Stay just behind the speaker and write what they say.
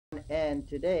And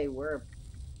today we're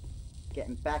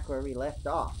getting back where we left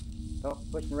off. Oh,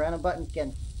 pushing random buttons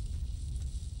again.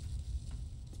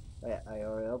 Oh, yeah, I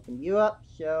already opened you up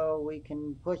so we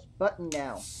can push button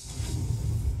now.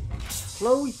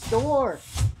 Close door!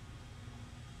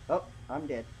 Oh, I'm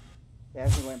dead.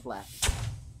 Everything went black.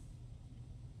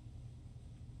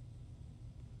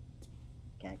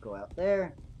 Can't go out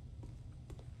there.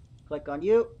 Click on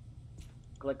you.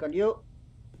 Click on you.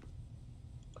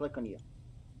 Click on you.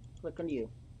 Click on you.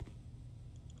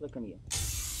 Click on you.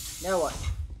 Now what?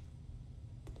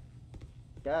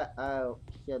 I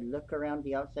should look around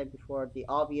the outside before the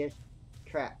obvious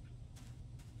trap.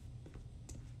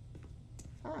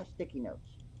 Ah, sticky notes.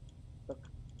 Look.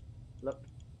 Look.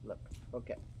 Look.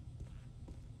 Okay.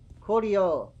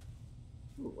 Cordio.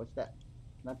 Ooh, what's that?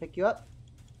 Can I pick you up?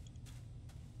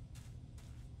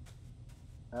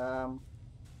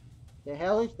 The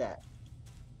hell is that?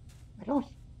 I don't...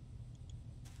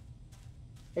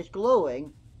 It's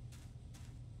glowing.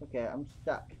 Okay, I'm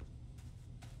stuck.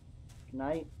 Can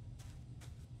I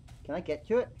get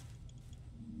to it?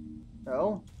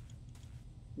 No.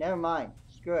 Never mind.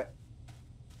 Screw it.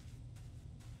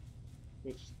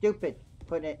 It's stupid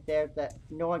putting it there that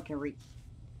no one can reach.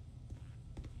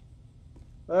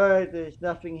 Alright, there's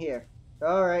nothing here.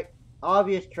 Alright.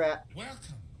 Obvious trap.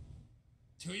 Welcome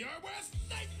to your worst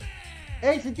nightmare!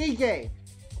 Hey, it's a DJ!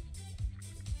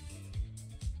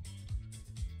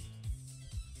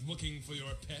 Looking for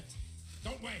your pet?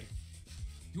 Don't wait!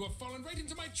 You have fallen right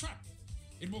into my trap!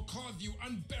 It will cause you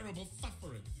unbearable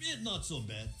suffering. It's not so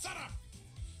bad. Shut up!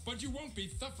 But you won't be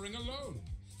suffering alone.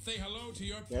 Say hello to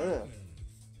your partners.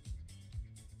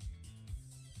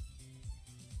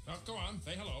 Oh, go on,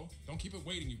 say hello. Don't keep it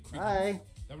waiting, you creep. Hi.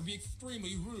 That would be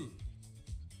extremely rude.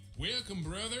 Welcome,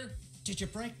 brother. Did you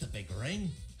break the big ring?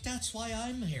 That's why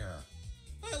I'm here.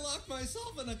 I locked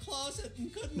myself in a closet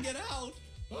and couldn't get out.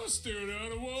 I stared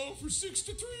at a wall for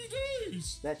 63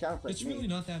 days. That sounds like It's me. really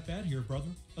not that bad here, brother.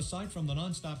 Aside from the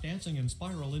non-stop dancing and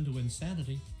spiral into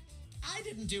insanity. I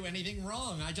didn't do anything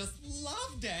wrong. I just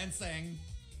love dancing.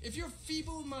 If your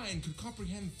feeble mind could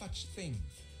comprehend such things,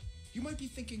 you might be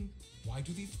thinking, why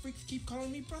do these freaks keep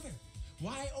calling me brother?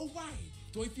 Why, oh why,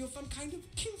 do I feel some kind of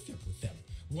kinship with them?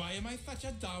 Why am I such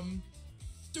a dumb,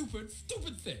 stupid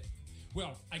thing?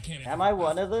 Well, I can't. Am I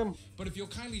one of them? But if you'll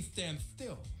kindly stand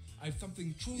still, I have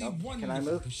something truly Nope. Can I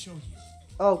wonderful move? to show you.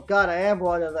 Oh god, I am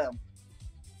one of them.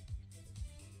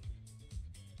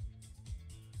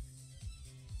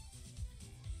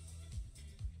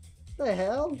 The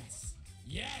hell? Yes,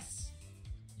 yes,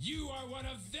 you are one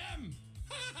of them.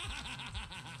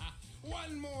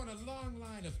 One more in a long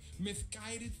line of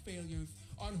misguided failures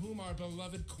on whom our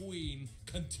beloved queen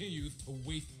continues to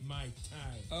waste my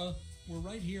time. We're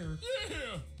right here.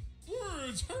 Yeah,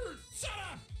 words hurt. Shut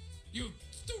up, you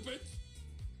stupid.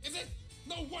 Is it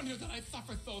no wonder that I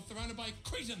suffer so surrounded by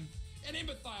cretins and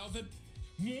imbeciles and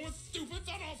more stupids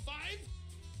on all sides?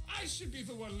 I should be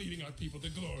the one leading our people to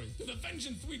glory, to the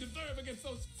vengeance we deserve against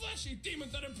those fleshy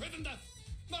demons that imprisoned us.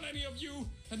 Not any of you,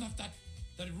 and not that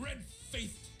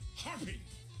red-faced harpy.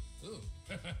 Ooh,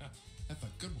 that's a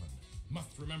good one. Must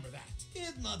remember that.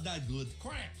 It's not that good.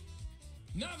 Quiet.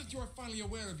 Now that you are finally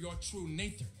aware of your true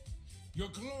nature, your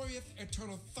glorious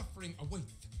eternal suffering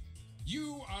awaits.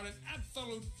 You are an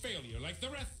absolute failure like the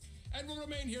rest, and will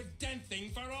remain here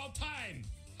dancing for all time.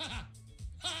 Ha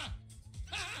ha!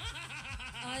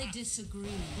 I disagree.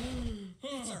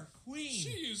 It's our queen. She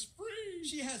is free.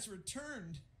 She has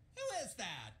returned. Who is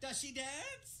that? Does she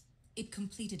dance? It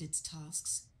completed its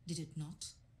tasks, did it not?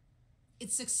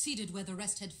 It succeeded where the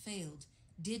rest had failed,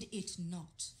 did it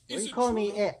not? What Is are you it calling me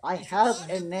true? it? I have Why a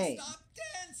did we name. Stop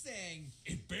dancing.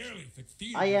 It barely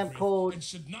succeeded. I am Fred, called and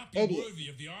should not be Idiot. worthy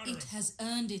of the honor. It has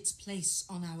earned its place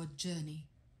on our journey.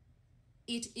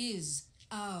 It is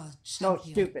our No,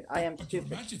 champion. stupid. I am But your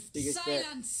stupid. Majesty- Because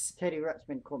Silence! Teddy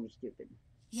Ruxpin called me stupid.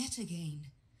 Yet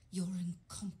again, your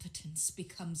incompetence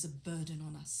becomes a burden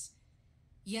on us.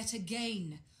 Yet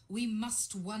again, we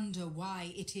must wonder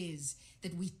why it is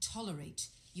that we tolerate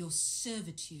your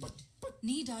servitude.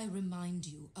 Need I remind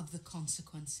you of the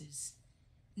consequences?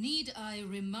 Need I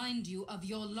remind you of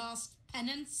your last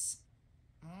penance?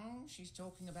 Oh, she's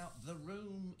talking about the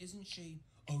room, isn't she?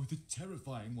 Oh, the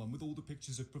terrifying one with all the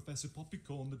pictures of Professor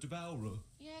Poppycorn the Devourer.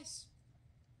 Yes.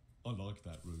 I like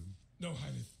that room. No,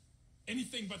 Highness.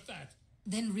 Anything but that.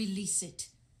 Then release it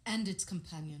and its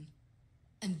companion,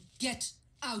 and get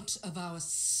out of our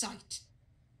sight.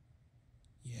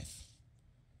 Yes,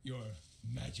 your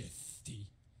Majesty.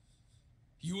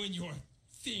 You and your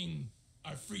thing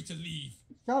are free to leave.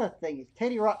 It's not a thing, it's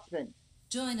Teddy Ruxpin.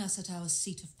 Join us at our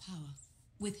seat of power,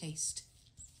 with haste.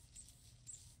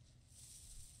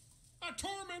 Our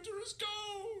tormentor is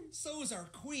gone! So is our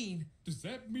queen. Does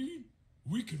that mean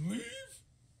we can leave?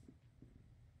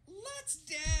 Let's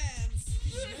dance!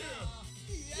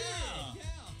 Yeah!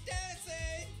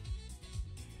 Dancing!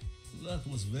 That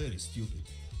was very stupid.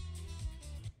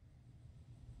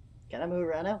 Can I move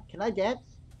around now? Can I dance?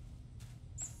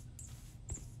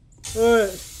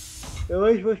 Alright. Are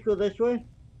we supposed to go this way?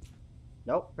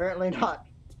 Nope, apparently not.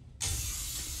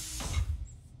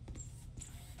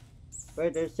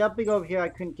 Wait, there's something over here I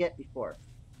couldn't get before.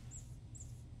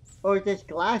 Oh, there's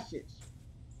glasses.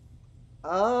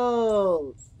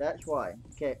 Oh, that's why.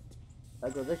 Okay,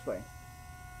 I'll go this way.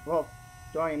 Well,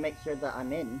 don't make sure that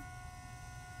I'm in.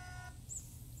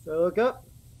 So look up.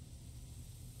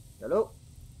 Hello?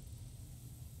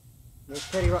 There's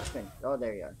Teddy Ruxpin. Oh,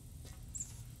 there you are.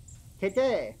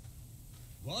 Teddy!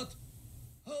 What?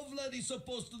 How Vladdy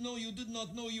supposed to know you did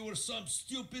not know you were some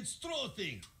stupid straw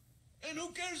thing? And who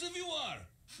cares if you are?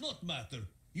 Not matter.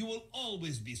 You will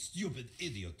always be stupid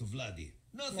idiot to Vladdy.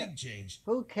 Nothing changed.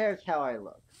 Who cares how I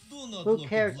look? Do not Who look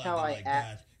cares at Vladdy how I like act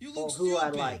that. You or look who I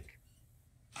stupid. like?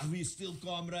 Are we still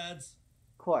comrades?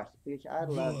 Of course, because I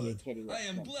love you, Good. Teddy Ruxpin. I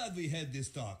am glad we had this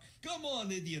talk. Come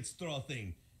on, idiot straw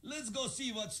thing. Let's go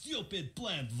see what stupid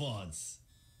plant wants.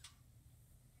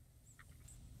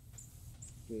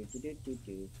 Do do do do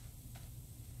do.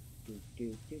 Do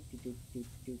do do do do do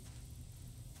do.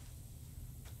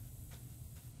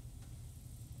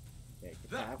 There's the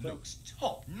That pathway. looks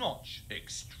top-notch,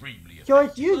 extremely So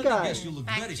it's effective. you I guys. guess you look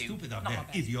Thank very you. stupid up Not there, my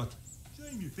best. idiot.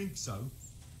 Shame you think so.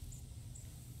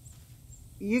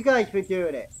 You guys been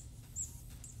doing it.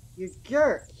 You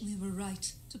jerks. We were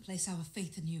right to place our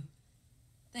faith in you.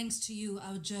 Thanks to you,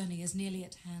 our journey is nearly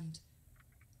at hand.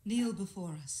 Kneel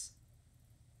before us.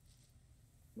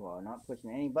 Well, I'm not pushing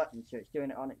any buttons, so it's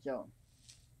doing it on its own.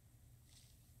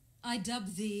 I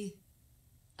dub thee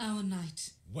our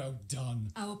knight, Well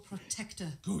done. our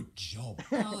protector, Good job.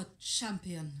 our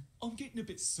champion. I'm getting a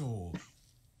bit sore.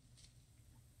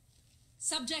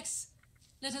 Subjects,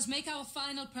 let us make our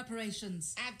final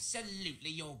preparations. Absolutely,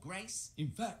 Your Grace. In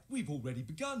fact, we've already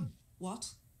begun.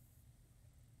 What?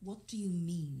 What do you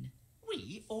mean?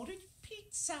 We ordered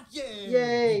pizza. Yay,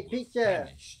 We were pizza.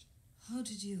 famished. How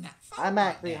did you... Now, I'm right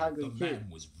actually now, hungry The too. man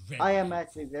was very I am helpful.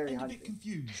 actually very And a bit hungry.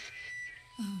 confused.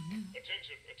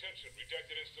 Attention, attention,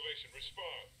 redacted installation,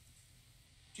 respond.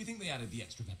 Do you think they added the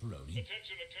extra pepperoni?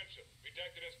 Attention, attention,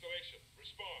 redacted installation,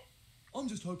 respond. I'm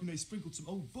just hoping they sprinkled some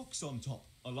old books on top.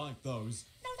 I like those.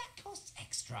 No, that costs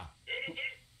extra.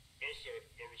 Anything? No, sir,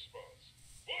 no response.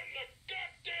 What in the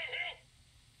goddamn hell?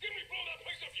 Didn't we blow that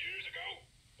place up years ago?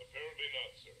 Apparently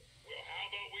not, sir. Well, how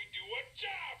about we do a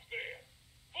job then?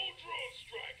 Full drone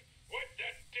strike. Wipe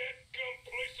that dead gum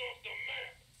place off the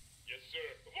map. Yes, sir.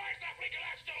 Why is that blinking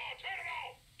light still on? Turn it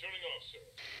off! Turning off, sir.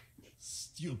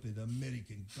 Stupid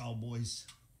American cowboys.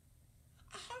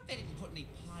 I hope they didn't put any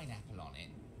pineapple on it.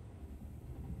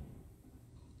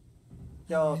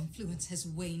 Our So, influence has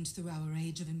waned through our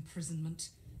age of imprisonment.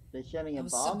 they're sending a Our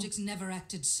bomb? subjects never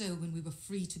acted so when we were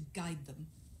free to guide them.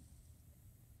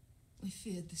 We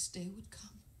feared this day would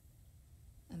come.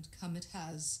 And come it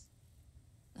has.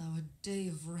 Our day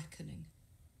of reckoning.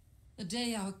 A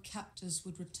day our captors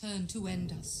would return to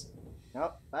end us.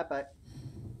 Nope, bye-bye.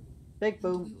 Big And we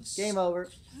boom. were Game so over.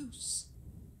 Close.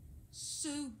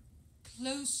 So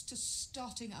close to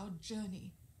starting our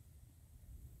journey.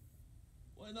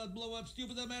 Why not blow up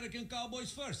stupid American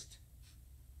cowboys first?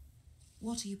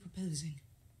 What are you proposing?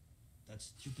 That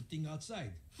stupid thing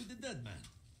outside with the dead man.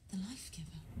 The life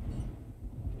giver.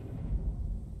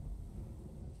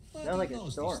 Vladdy like a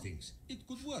knows storm. these things. It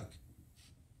could work.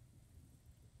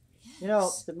 You know,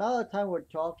 Yes. the amount of time we're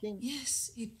talking,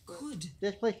 Yes, it could.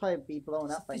 this place probably be blown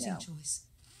It's a up by fitting now. choice.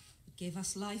 It gave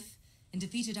us life and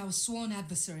defeated our sworn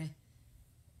adversary.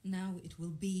 Now it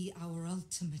will be our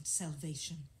ultimate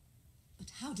salvation. But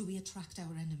how do we attract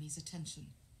our enemy's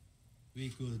attention? We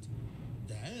could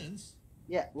dance.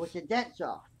 Yeah, what's your dance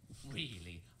off?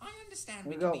 Really? I understand Here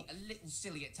we we can go. be a little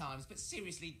silly at times, but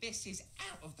seriously, this is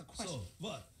out of the question. So,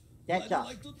 what? Dance Vladdy off.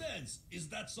 like to dance. Is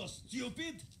that so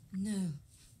stupid? No,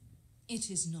 it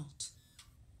is not.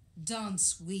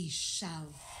 Dance we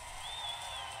shall.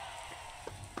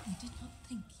 I did not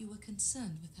think you were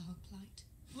concerned with our plight.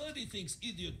 Vladdy thinks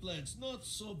idiot plants not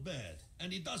so bad,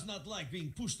 and he does not like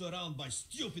being pushed around by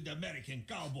stupid American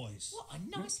cowboys. What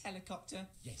a nice helicopter.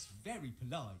 Yes, very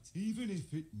polite. Even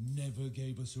if it never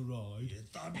gave us a ride.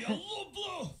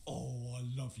 Diablo! Oh, I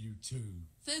love you too.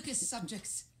 Focus,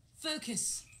 subjects.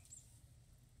 Focus.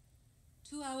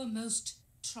 To our most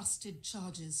trusted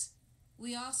charges,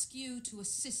 we ask you to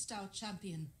assist our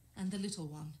champion and the little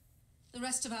one. the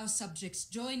rest of our subjects,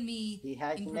 join me He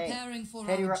has in a name. preparing for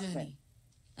Teddy our Ruxpin. journey.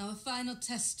 Our final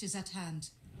test is at hand.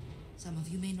 Some of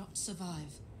you may not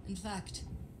survive. In fact,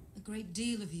 a great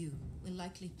deal of you will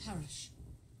likely perish.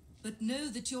 But know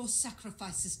that your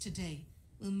sacrifices today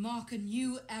will mark a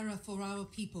new era for our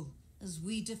people as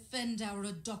we defend our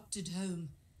adopted home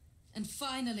and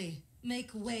finally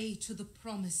make way to the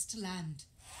promised land.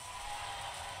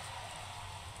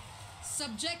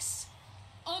 Subjects,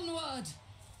 onward!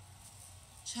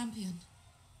 Champion,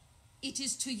 it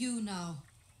is to you now.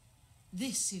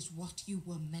 This is what you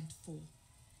were meant for.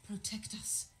 Protect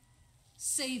us.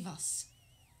 Save us.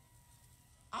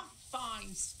 A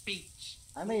fine speech.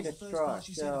 I made a First straw, part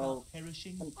she said so about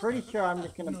perishing. I'm pretty sure I'm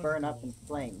just gonna burn up in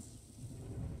flames.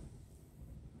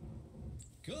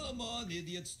 Come on,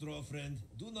 idiot straw friend.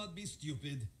 Do not be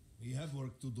stupid. We have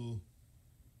work to do.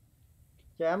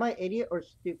 So am I idiot or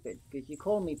stupid? Because you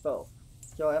call me both.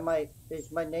 So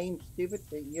is my name stupid?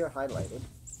 You're highlighted.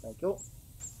 Thank you.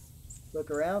 Look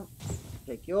around.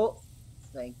 Thank you.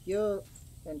 Thank you.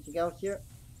 Anything else here?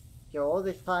 So all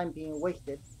this time being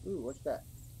wasted. Ooh, what's that?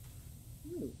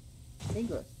 Ooh,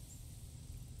 English.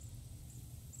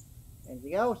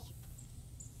 Anything else?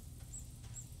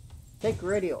 Take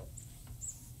radio.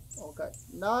 Oh god,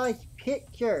 nice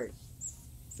pictures.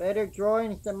 Better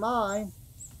drawings than mine.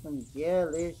 Yeah,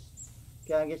 Liz.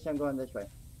 Okay, I guess I'm going this way.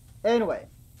 Anyway.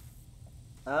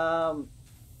 What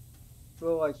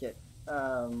was it?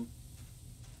 I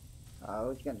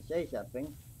was gonna say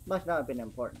something. Must not have been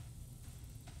important.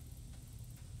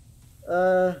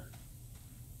 I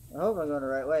hope I'm going the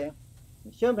right way.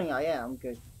 I'm assuming I am,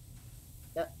 because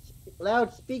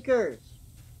loudspeakers.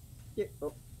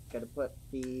 Oh, gotta put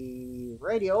the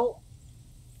radio.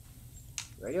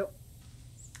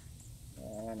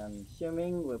 And I'm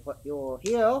assuming we'll put you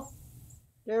here.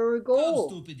 There we Come, go.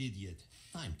 stupid idiot.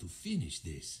 Time to finish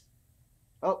this.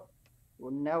 Oh,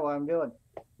 well, now what I'm doing.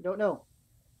 I don't know.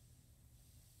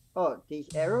 Oh, these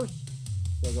arrows.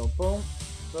 They go boom,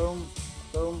 boom,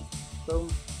 boom, boom,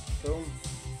 boom.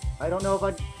 I don't know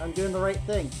if I'm doing the right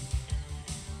thing.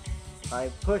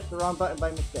 I pushed the wrong button by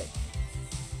mistake.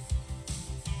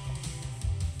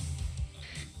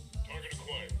 Target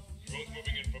acquired. Drones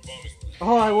moving in for bombing.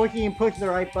 Oh, I wasn't even pushing the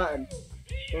right button.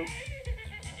 Oops.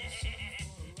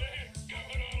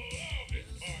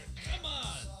 Come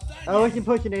on. I wasn't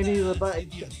pushing any of the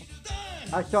buttons. Idiot.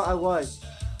 I thought I was.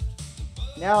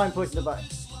 Now I'm pushing the button.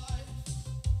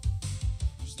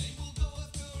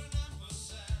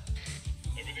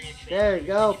 There you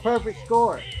go. Perfect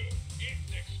score.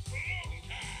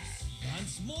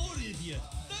 Dance more, idiot.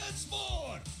 Dance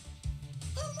more.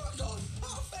 Oh my god,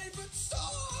 our favourite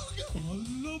song! I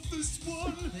love this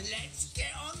one. Let's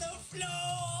get on the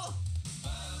floor!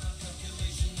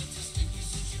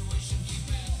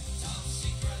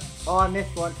 Oh, I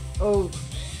missed one. Oh.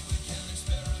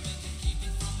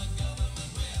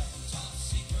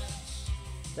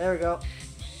 There we go.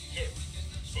 Sir,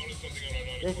 spotted something on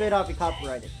our This may not be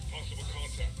copyrighted. Possible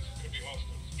contact. Could be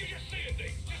hostiles. You're just saying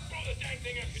things. Just throw the dang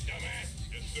thing up, you dumbass.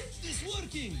 Yes, sir. It's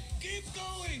working. Keep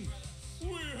going.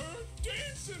 We heard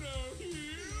dancing out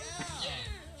here.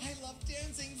 Yeah! I love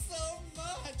dancing so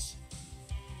much!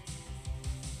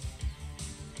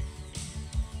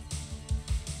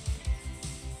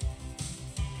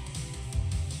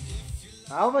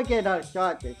 How am I getting out of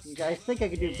shot this? You guys think I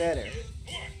can do better.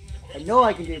 I know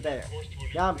I can do better.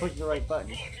 Now I'm pushing the right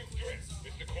button. Come on, new threat.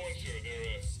 It's the corn, sir.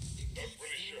 They're, not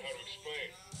really sure how to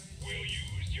explain. We'll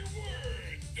use your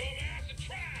words, dumbass, and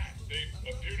try. They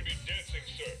appear to be dancing,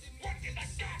 sir. What in the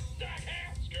goddamn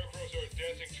hell? Scarecrows are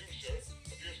dancing too, sir.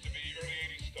 Appears to be early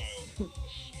 80s style. A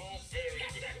small berry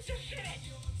with... Just shut up!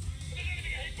 If there's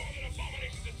anything I hate more than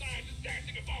abominations aside, just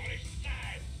dancing abominations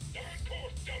aside. The hard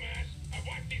course, dumbass. I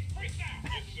wiped these freaks out.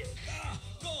 Yes, sir. Ah,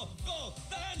 go.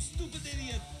 Dance, stupid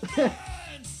idiot.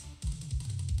 Dance.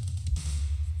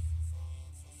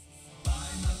 By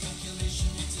my calculation,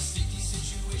 it's a sticky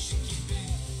situation. Keep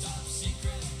it top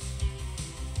secret.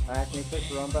 I actually pushed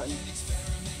the wrong button.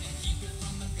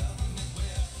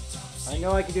 I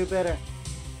know I can do better.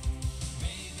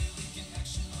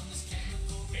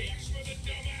 Aim for the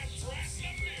dumbass right in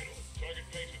the middle. Target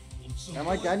painted. Am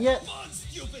I done yet? Come on,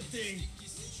 stupid thing.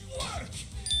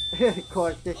 Work. Of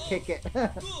course, just kick it. Good.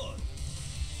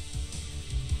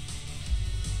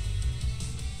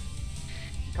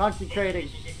 Concentrating.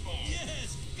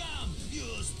 Yes, come, you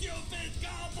stupid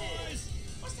cowboys.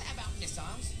 What's that about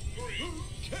missiles? Who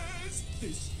cares?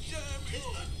 This jam is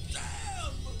the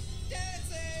jam.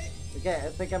 Dancing! Okay, I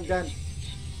think I'm done.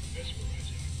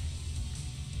 Mesmerizing.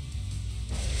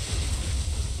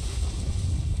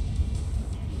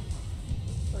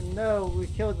 Oh No, we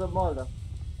killed the mother.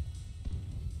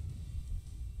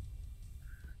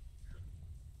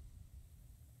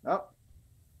 Oh.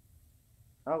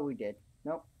 Oh, we did.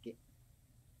 Nope.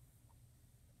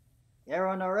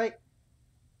 Everyone alright?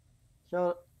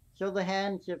 Show the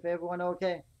hands if everyone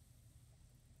okay.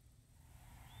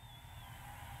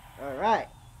 Alright.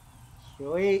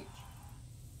 Sweet.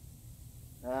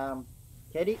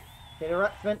 Teddy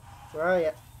Ruxpin, where are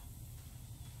you?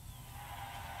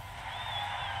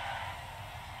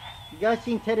 You guys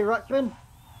seen Teddy Ruxpin?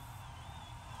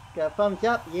 Got a thumbs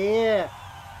up? Yeah.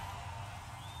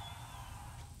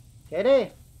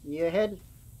 Teddy, you ahead?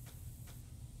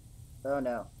 Oh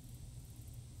no.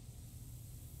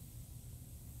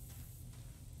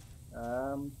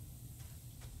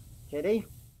 Teddy?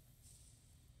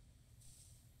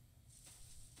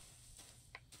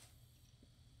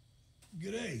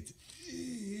 Great.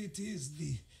 It is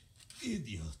the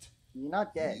idiot. You're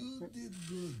not dead. You did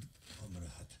good,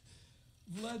 comrade.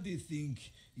 Vladdy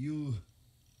think you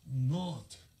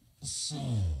not so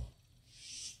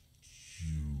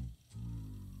stupid.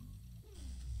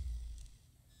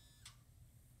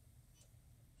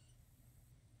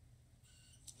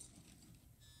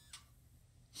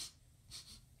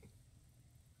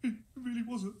 It really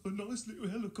was a nice little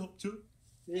helicopter.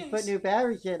 You just put new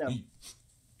batteries in him.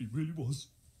 It really was.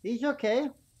 He's okay.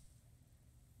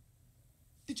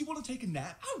 Did you want to take a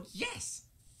nap? Oh, yes!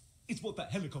 It's what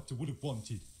that helicopter would have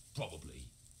wanted. Probably.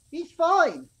 He's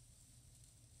fine.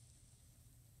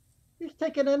 He's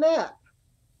taking a nap.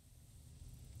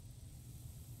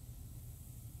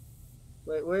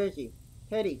 Wait, where is he?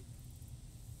 Teddy.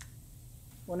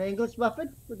 Want an English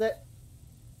muffin? Would that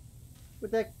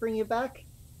bring you back?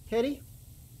 Teddy?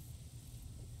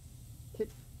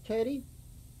 Teddy?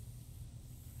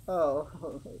 Oh,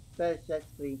 that's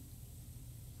sweet.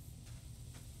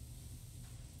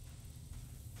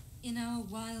 In our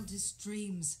wildest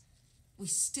dreams, we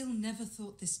still never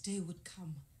thought this day would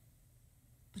come.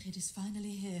 But it is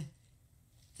finally here.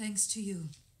 Thanks to you,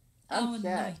 I'm our sad.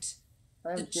 knight,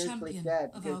 I'm the seriously champion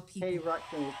sad of because our people. Teddy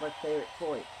Ruxpin was my favorite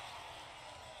toy.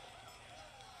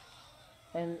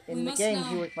 And in the game,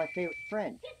 he was my favorite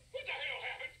friend. What the hell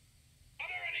happened? Are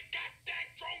there any goddamn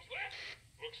drones left?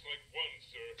 Looks like one,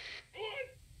 sir. One?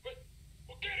 But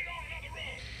we'll get it on another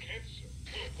run. Can't, sir.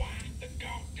 We'll wind the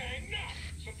goddamn knot.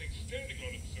 Something's standing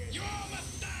on it, sir. You all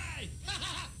must die!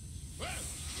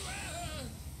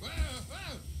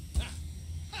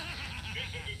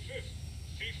 Cease and desist.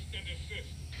 Cease and desist.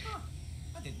 Huh.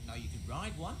 I didn't know you could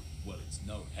ride one. Well, it's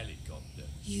no helicopter.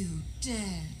 You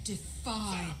dare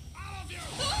defy. All of you!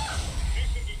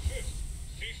 Cease and desist.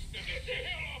 Cease and desist. Get the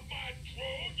hell off my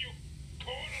drone, you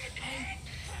corn on a cob!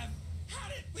 Have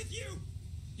had it with you!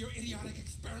 Your idiotic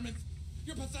experiments,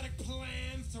 your pathetic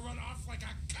plans to run off like a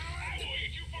I coward! will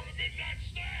eat you for a midnight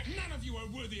snack! None of you are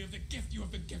worthy of the gift you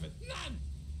have been given. None!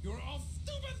 You're all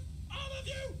stupid! All of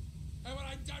you! And when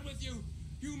I'm done with you,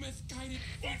 you misguided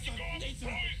Why freaks don't you of go and nature,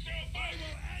 throw yourself I out?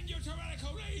 will end your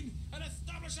tyrannical reign and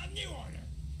establish a new order!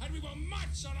 And we will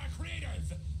march on our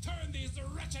creators, turn these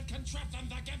wretched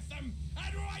contraptions against them,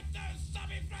 and wipe those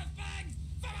stubby firstlings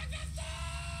from existence!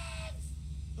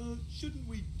 Shouldn't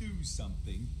we do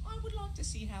something? I would like to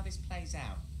see how this plays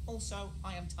out. Also,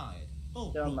 I am tired.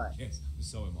 Oh, So right, much. yes,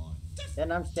 so am I. Just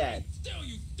And I'm sad. stay still,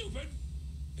 you stupid!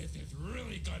 This is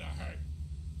really gonna hurt.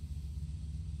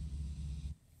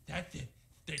 That's it.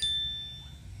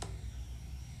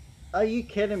 Are you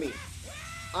kidding me?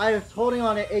 I was holding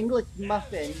on an English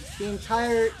muffin the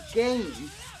entire game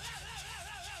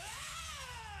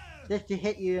just to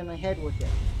hit you in the head with it.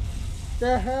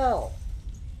 The hell?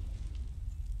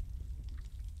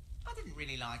 I didn't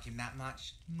really like him that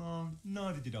much. No,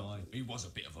 neither did I. He was a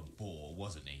bit of a bore,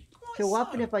 wasn't he? Quite So what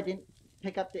happened if I didn't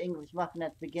pick up the English muffin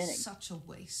at the beginning? Such a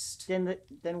waste. Then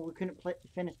we couldn't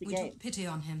finish the We game. took pity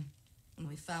on him when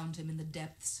we found him in the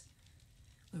depths.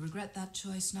 We regret that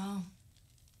choice now.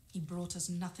 He brought us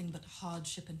nothing but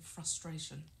hardship and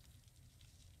frustration.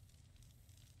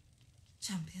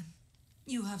 Champion,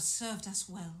 you have served us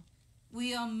well.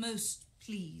 We are most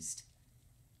pleased.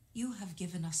 You have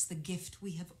given us the gift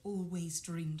we have always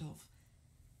dreamed of.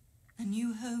 A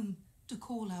new home to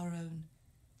call our own.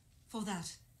 For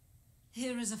that,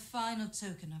 here is a final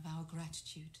token of our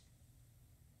gratitude.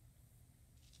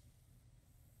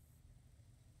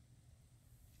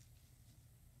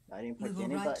 I didn't We push were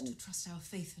any right button. to trust our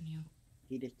faith in you.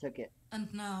 He just took it.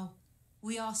 And now,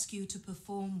 we ask you to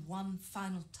perform one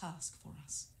final task for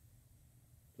us.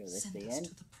 So this Send the us end.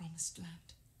 to the promised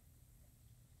land.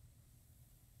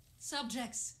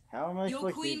 Subjects, How am I your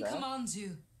supposed queen to do that? commands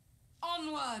you.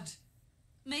 Onward!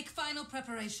 Make final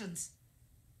preparations.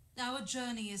 Our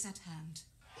journey is at hand.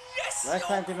 Yes, Last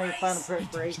time they Your made final Grace!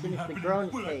 preparation is the grown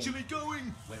We're king. actually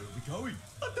going. Where are we going?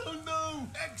 I don't know.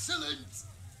 Excellent.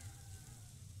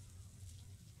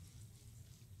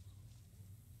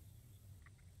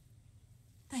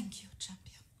 Thank you,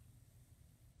 champion.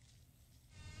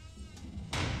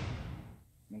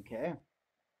 Okay.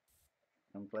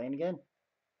 I'm playing again.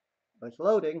 Oh, it's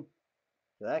loading.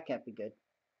 So that can't be good.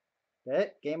 That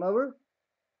it? Game over?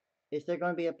 Is there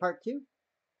going to be a part 2?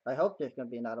 I hope there's going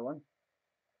to be another one.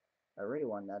 I really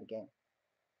want another game.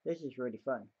 This is really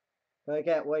fun. But I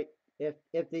can't wait. If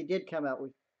they did come out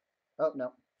with... Oh,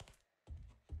 no.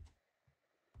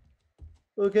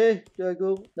 Okay, there I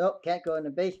go. Nope, can't go in the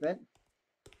basement.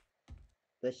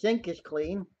 The sink is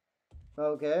clean.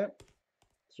 Okay.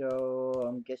 So,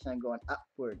 I'm guessing I'm going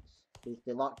upwards. Is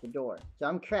to lock the door. So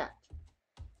I'm trapped.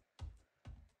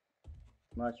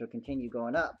 Might as well continue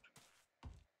going up.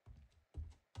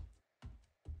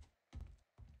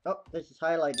 Oh, this is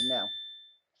highlighted now.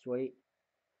 Sweet.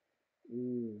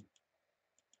 Ooh.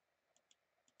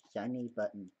 Shiny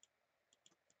button.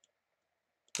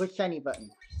 Push shiny button.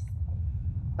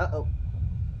 Uh-oh.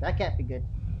 That can't be good.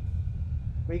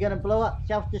 We're gonna blow up.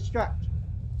 Self-destruct.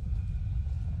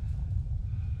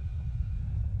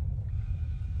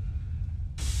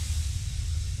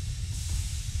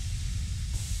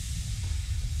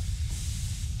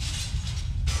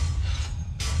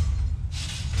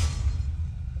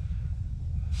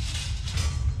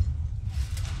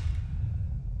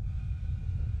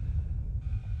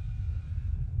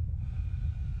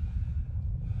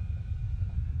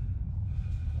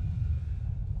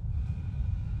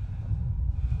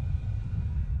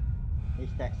 Is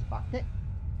that Sputnik?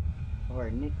 Or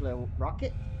a nuclear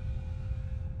rocket?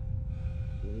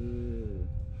 Ooh.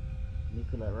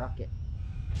 Nuclear rocket.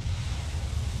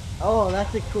 Oh,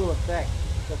 that's a cool effect.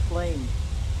 The flames.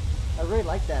 I really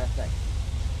like that effect.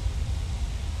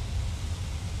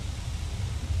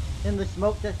 And the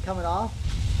smoke that's coming off.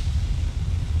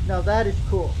 No, that is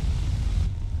cool.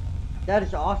 That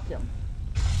is awesome.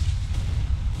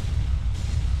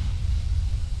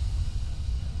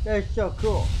 That is so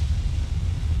cool.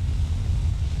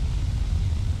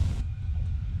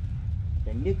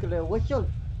 The nuclear whistle.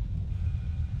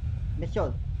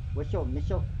 Missile. Whistle.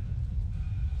 Missile.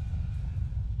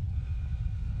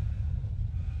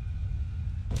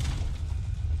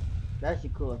 That's a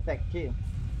cool effect too.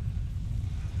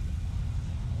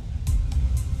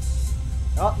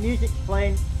 Oh, music's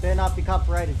playing. Better not be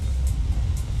copyrighted.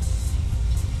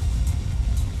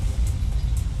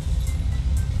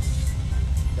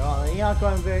 Oh, you're not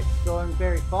going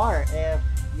very far if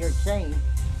you're chained.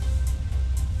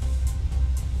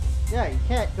 Yeah, you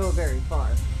can't go very far.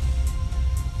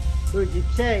 Because you're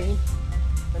chained,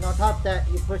 and on top of that,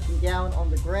 you're pushing down on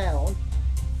the ground.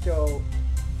 So,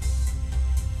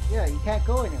 yeah, you can't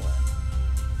go anywhere.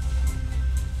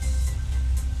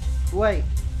 Wait.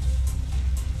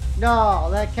 No,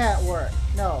 that can't work.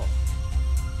 No.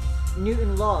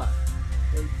 Newton law.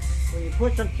 When you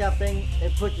push on something,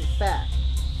 it pushes back.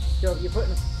 So if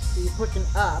you're pushing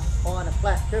up on a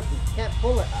flat surface, you can't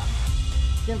pull it up.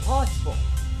 It's impossible.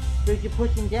 Because you're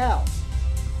pushing down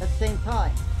at the same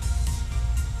time.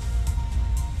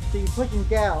 So you're pushing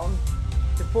down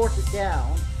to force it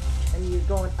down, and you're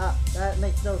going up. That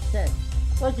makes no sense.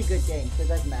 Well, it's a good game, so it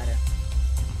doesn't matter.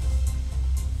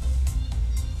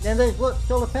 Then there's, look,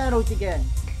 solar panels again.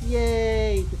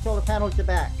 Yay! The solar panels are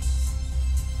back.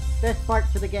 Best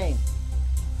part to the game.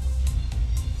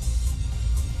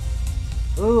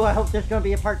 Ooh, I hope there's gonna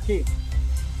be a part 2.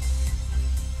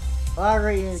 I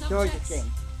already enjoyed the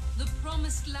game. The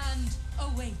promised land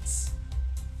awaits.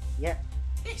 Yep.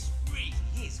 This really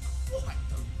is quite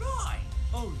the ride.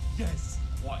 Oh, yes.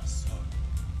 Quite so.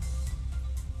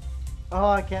 Oh,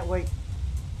 I can't wait.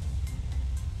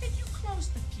 Did you close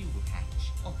the fuel hatch?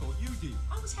 I thought you did.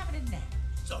 I was having a nap.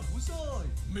 So was I.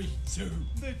 Me too.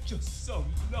 They're just so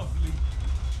lovely.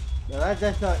 No, that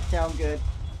does not sound good.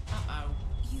 Uh-oh.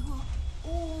 You are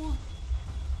all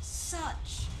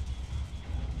such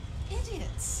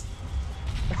idiots.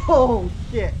 Oh,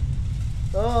 shit.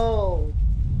 Oh.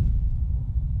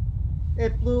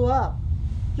 It blew up.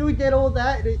 So we did all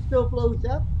that and it still blows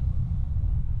up?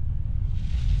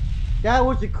 That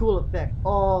was a cool effect.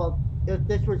 Oh, if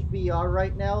this was VR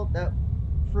right now, that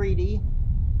 3D.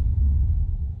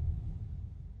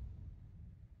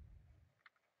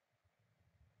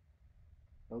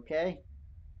 Okay.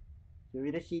 So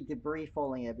we just see debris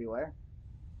falling everywhere.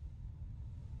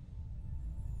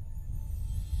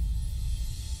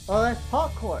 Oh, that's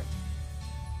popcorn.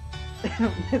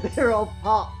 They're all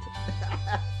popped.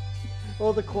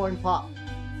 All the corn popped.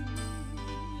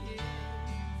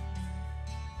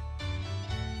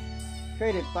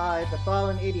 Created by the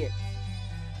Fallen Idiot.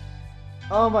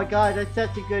 Oh my god, that's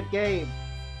such a good game.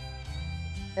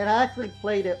 And I actually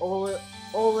played it all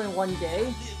in one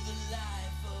day.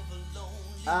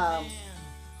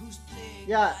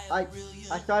 Yeah, I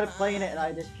started playing it and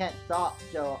I just can't stop.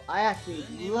 So I actually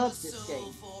love this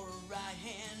game.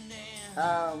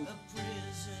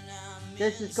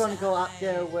 This is going to go up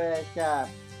there with the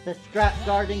Scrap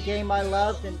Garden game I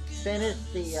loved and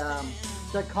finished,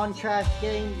 the Contrast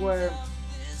game where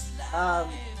I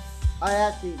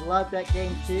actually love that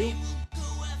game too.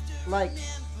 Like,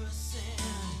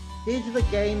 these are the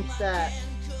games that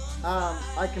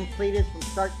I completed from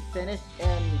start to finish,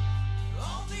 and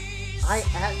I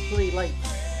actually, like,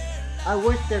 I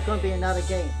wish there's going to be another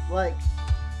game. Like,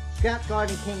 Scrap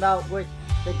Garden came out with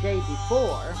the day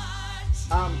before.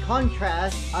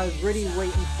 Contrast, I was really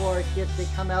waiting for it just to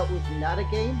come out with another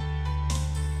game.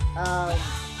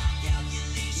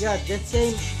 Yeah, this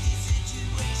game,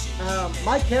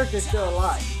 my character's still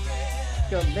alive.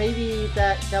 So maybe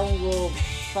that someone will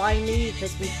find me,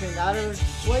 take me to another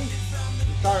place,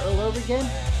 and start all over again.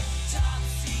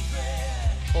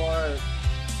 Or,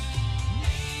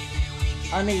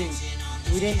 I mean,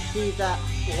 we didn't see that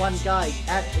one guy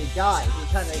actually die. He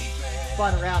kind of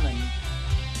spun around and,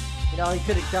 you know, he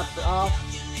could have jumped off.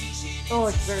 Oh,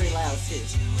 it's very loud too.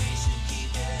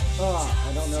 Oh,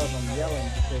 I don't know if I'm yelling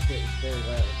because it was very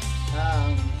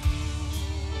loud.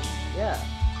 Yeah.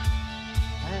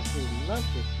 I absolutely love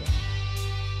this game.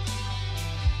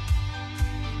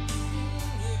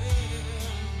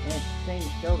 And it's the same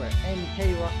silver. And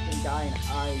Teddy Ruxpin dying,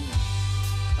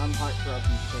 I'm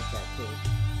heartbroken because that too.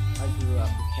 I grew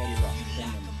up with Teddy Ruxpin,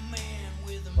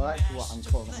 and well, that's what I'm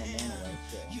calling him anyway,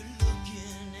 so.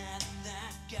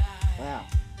 Wow.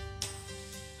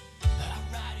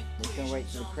 Just gonna wait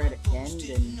till the credits end,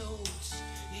 and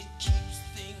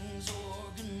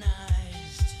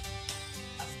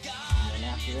then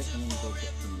after this I'm gonna go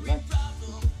get some lunch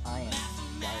because I am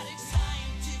starving.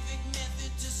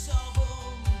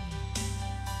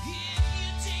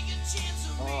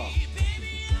 Oh.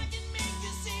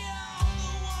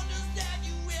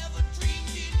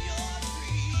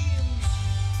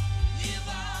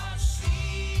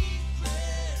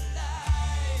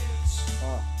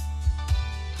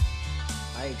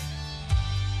 I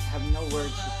have no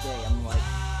words to say. I'm like,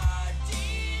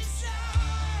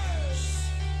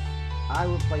 I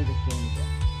will play this game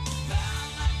again.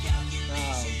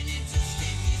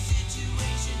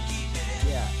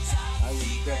 Yeah, I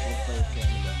would definitely play this game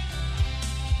again.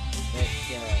 But,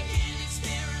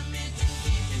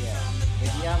 yeah,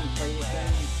 if you haven't played this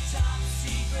game,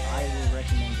 I will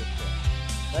recommend this game.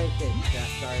 Like I said,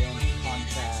 sorry, on the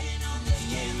Contrast and the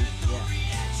Maize, yeah.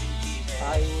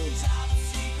 I would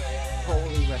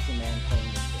totally recommend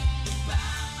playing this game.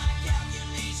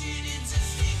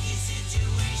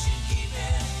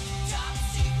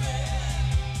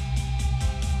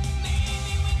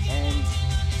 And,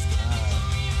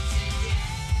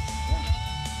 yeah.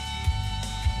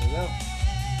 There you go.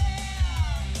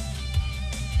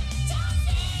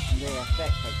 And the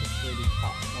effects, like the 3D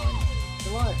popcorn.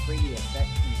 There's a lot of 3D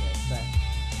effects in this, but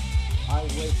I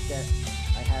wish that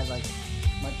I had, like,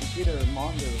 my computer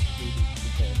monitor was 3D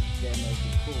because then it would be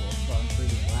cool. So I'm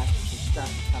 3D glasses with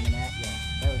stuff coming at you.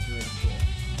 That was really cool.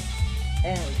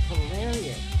 And it was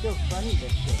hilarious. Still funny,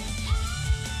 this game.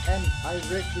 And I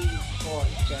really thought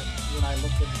that when I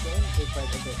looked at the game, it's like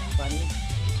a bit funny.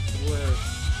 We're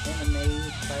in a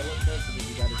maze by look at because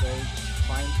you gotta go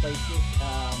find places.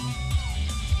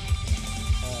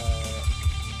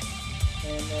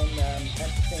 And then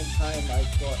at the same time I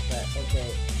thought that,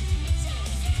 okay,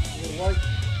 there was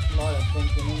a lot of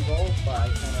thinking involved, but I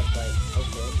kind of like,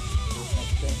 okay, this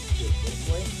makes sense to do it this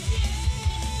way.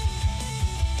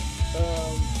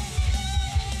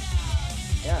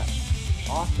 Yeah,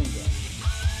 awesome game.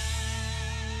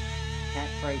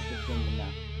 Can't praise this game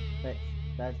enough.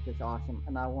 That's just awesome,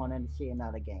 and I wanted to see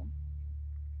another game.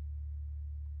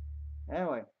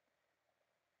 Anyway,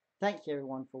 thanks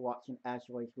everyone for watching. As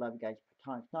always, love you guys,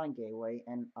 Platonic 9 Gateway,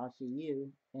 and I'll see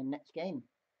you in the next game.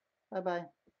 Bye bye.